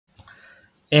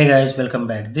Hey guys, welcome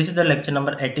back. This is the lecture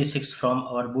number 86 from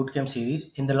our bootcamp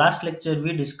series. In the last lecture,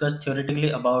 we discussed theoretically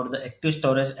about the active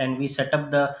storage and we set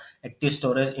up the active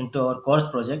storage into our course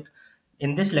project.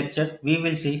 In this lecture, we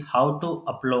will see how to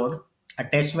upload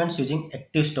attachments using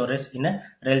active storage in a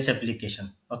Rails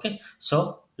application. Okay,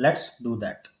 so let's do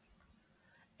that.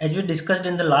 As we discussed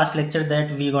in the last lecture that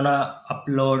we're gonna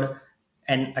upload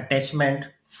an attachment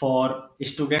for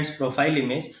student's profile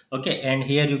image. Okay, and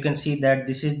here you can see that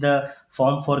this is the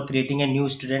form for creating a new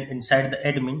student inside the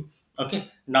admin. Okay,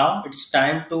 now it's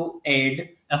time to add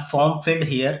a form field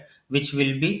here which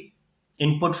will be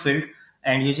input field,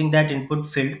 and using that input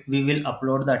field we will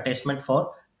upload the attachment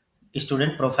for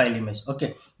student profile image.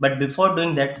 Okay, but before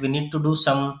doing that we need to do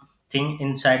something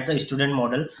inside the student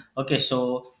model. Okay,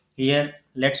 so here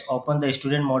let's open the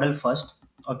student model first.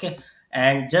 Okay,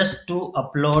 and just to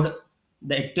upload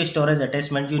the active storage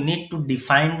attachment you need to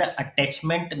define the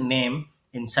attachment name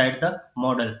inside the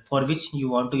model for which you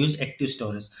want to use active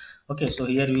storage. Okay, so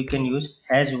here we can use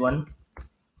has one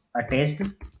attached.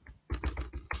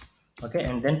 Okay,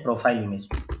 and then profile image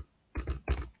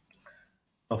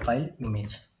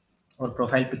or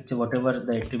profile picture, whatever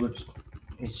the attributes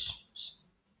is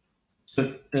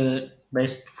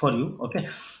best for you. Okay,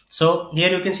 so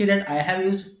here you can see that I have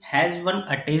used has one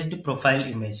attached profile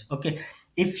image. Okay,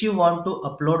 if you want to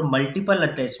upload multiple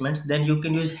attachments then you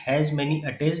can use has many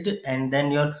attached, and then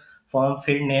your form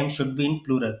field name should be in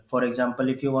plural. For example,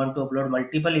 if you want to upload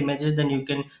multiple images then you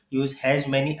can use has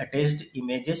many attached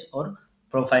images or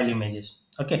profile images.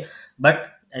 Okay,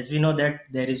 but as we know that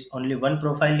there is only one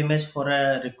profile image for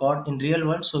a record in real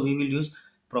world, so we will use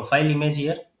profile image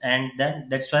here, and then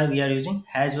that's why we are using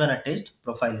has one attached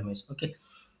profile image. Okay,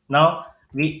 now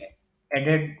we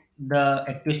added the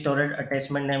active storage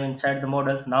attachment name inside the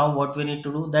model. Now what we need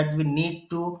to do that we need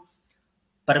to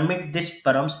permit this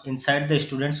params inside the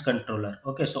students controller.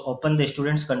 Okay, so open the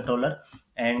students controller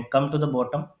and come to the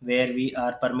bottom where we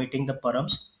are permitting the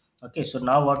params. Okay, so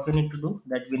now what we need to do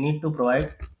that we need to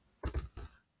provide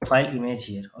file image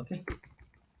here. Okay,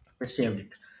 we saved it.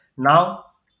 Now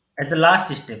at the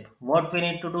last step what we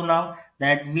need to do now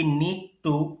that we need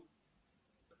to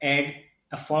add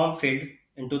a form field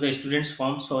into the students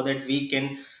form so that we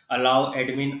can allow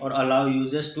admin or allow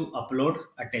users to upload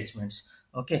attachments.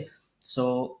 Okay,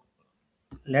 so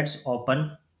let's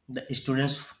open the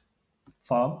students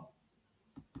form.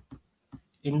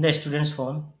 In the students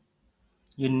form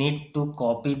you need to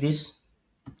copy this.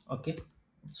 Okay,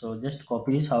 so just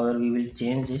copy this, however we will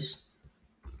change this,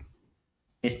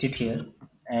 paste it here,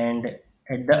 and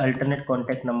at the alternate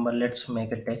contact number let's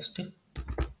make a text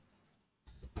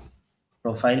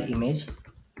profile image.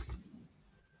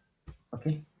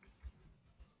 Okay,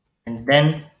 and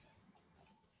then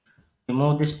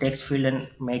remove this text field and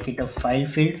make it a file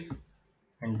field,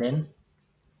 and then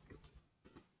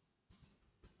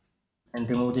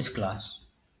remove this class.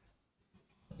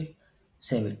 Okay,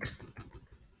 save it.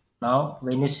 Now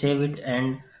when you save it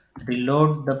and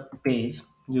reload the page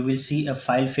you will see a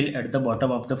file field at the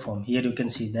bottom of the form. Here you can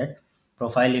see that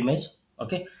profile image.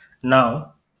 Okay,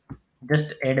 now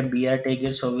just add a br tag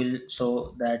here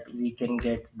so that we can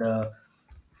get the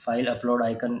file upload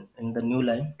icon in the new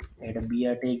line. Add a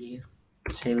br tag here,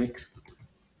 save it,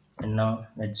 and now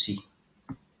let's see.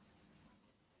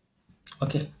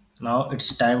 Okay, now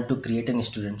it's time to create an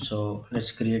student, so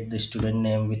let's create the student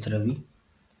name with Ravi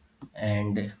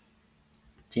and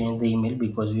change the email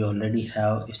because we already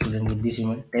have a student with this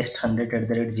email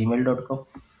test100@gmail.com.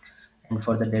 And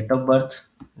for the date of birth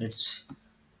let's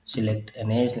select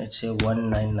an age, let's say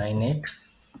 1998.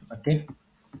 Okay,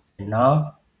 and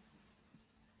now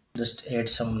just add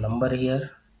some number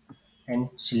here and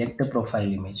select the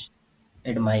profile image,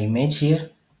 add my image here.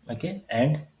 Okay,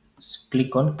 and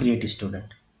click on create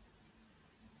student.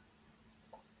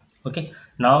 Okay,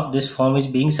 now this form is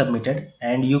being submitted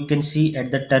and you can see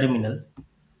at the terminal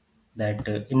that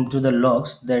into the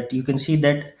logs that you can see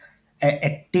that a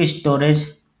active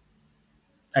storage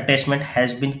attachment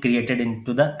has been created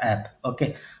into the app.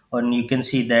 Okay, and you can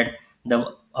see that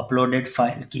the uploaded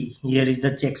file key, here is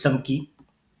the checksum key,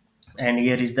 and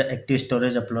here is the active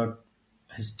storage upload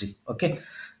history. Okay,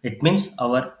 it means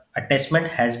our attachment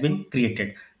has been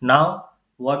created. Now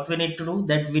what we need to do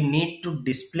that we need to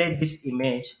display this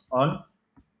image on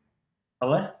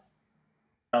our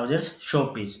browser's show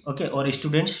page. Okay, or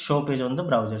students show page on the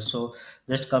browser. So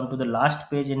just come to the last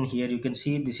page and here you can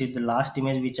see this is the last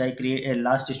image which I create,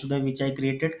 last student which I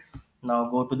created. Now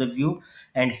go to the view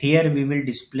and here we will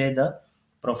display the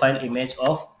profile image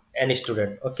of any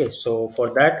student. Okay, so for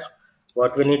that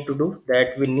what we need to do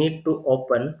that we need to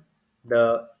open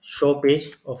the show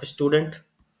page of a student,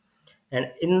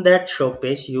 and in that show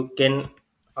page you can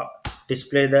uh,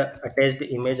 display the attached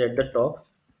image at the top.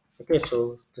 Okay,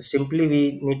 so simply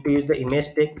we need to use the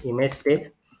image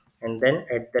tag, and then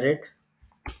at the rate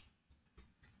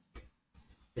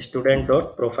student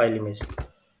dot profile image.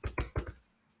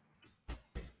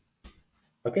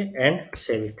 Okay, and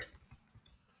save it.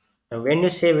 And when you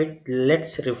save it,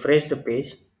 let's refresh the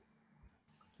page.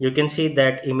 You can see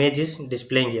that image is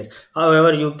displaying here.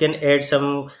 However, you can add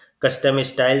some custom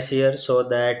styles here so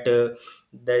that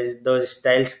those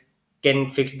styles can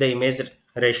fix the image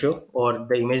ratio or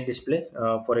the image display.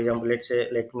 For example, let's say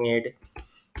let me add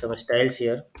some styles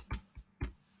here.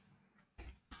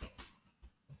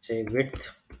 Say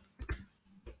width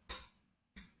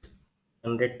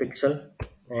 100 pixel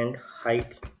and height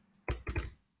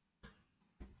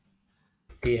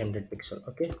 300 pixel.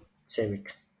 Okay, save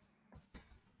it.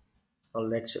 Now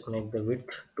let's make the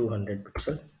width 200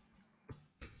 pixel.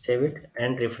 Save it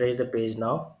and refresh the page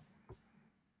now.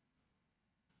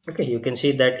 Okay, you can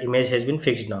see that image has been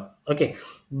fixed now. Okay,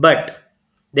 but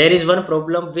there is one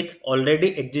problem with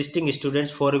already existing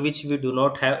students for which we do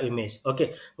not have image.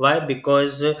 Okay, why?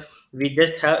 Because we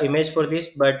just have image for this,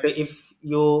 but if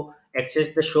you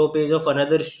access the show page of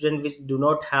another student which do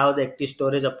not have the active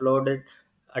storage uploaded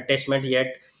attachment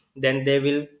yet, then they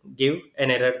will give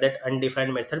an error that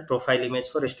undefined method profile image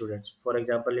for students. For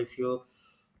example, if you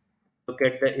look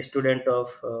at the student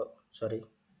of sorry,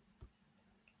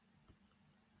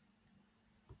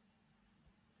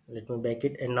 let me back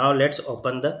it, and now let's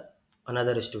open the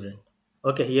another student.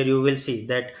 Okay, here you will see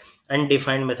that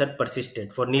undefined method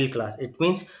persisted for nil class. It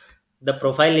means the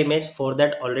profile image for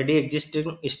that already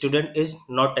existing student is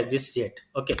not exist yet.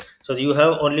 Okay, so you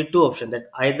have only two options, that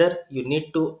either you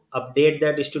need to update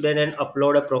that student and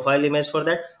upload a profile image for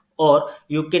that, or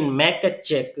you can make a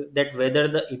check that whether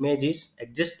the image is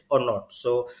exist or not.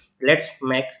 So let's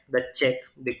make the check,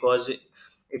 because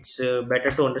it's better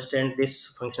to understand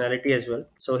this functionality as well.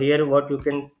 So here what you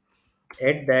can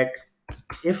add, that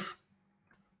if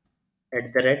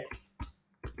at the rate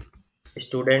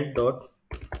student dot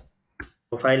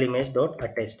profile image dot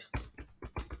attached.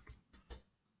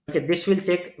 Okay, this will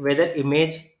check whether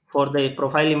image for the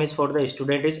profile image for the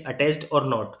student is attached or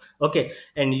not. Okay,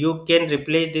 and you can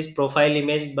replace this profile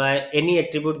image by any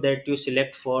attribute that you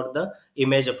select for the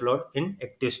image upload in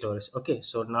active storage. Okay,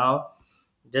 so now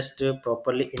just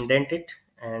properly indent it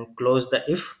and close the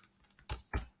if,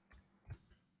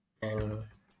 and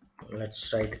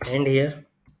let's write end here,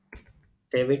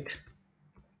 save it,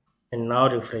 and now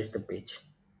refresh the page.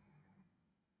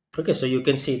 Okay, so you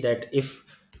can see that if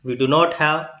we do not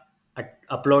have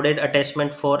uploaded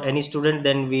attachment for any student,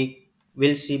 then we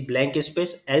will see blank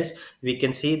space, else we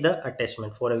can see the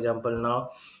attachment. For example,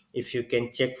 now if you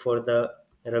can check for the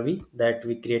Ravi that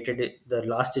we created the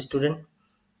last student,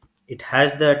 it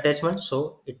has the attachment,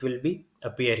 so it will be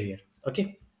appear here.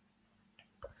 Okay,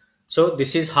 so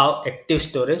this is how active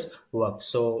storage works.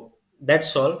 So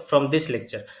that's all from this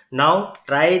lecture. Now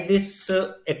try this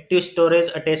active storage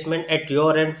attachment at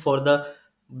your end for the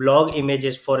blog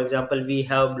images. For example, we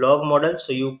have blog model,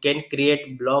 so you can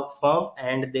create blog form,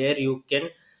 and there you can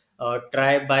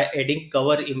try by adding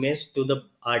cover image to the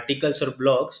articles or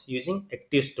blogs using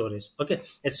active storage. Okay,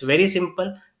 it's very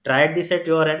simple. Try this at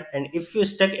your end, and if you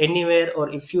stuck anywhere or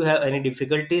if you have any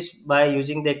difficulties by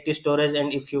using the active storage,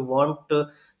 and if you want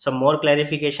some more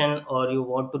clarification or you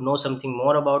want to know something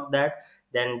more about that,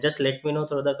 then just let me know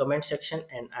through the comment section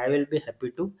and I will be happy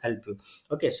to help you.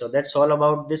 Okay, so that's all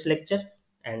about this lecture,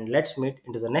 and let's meet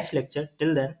into the next lecture.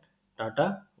 Till then,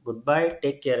 tata, goodbye,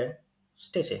 take care, and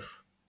stay safe.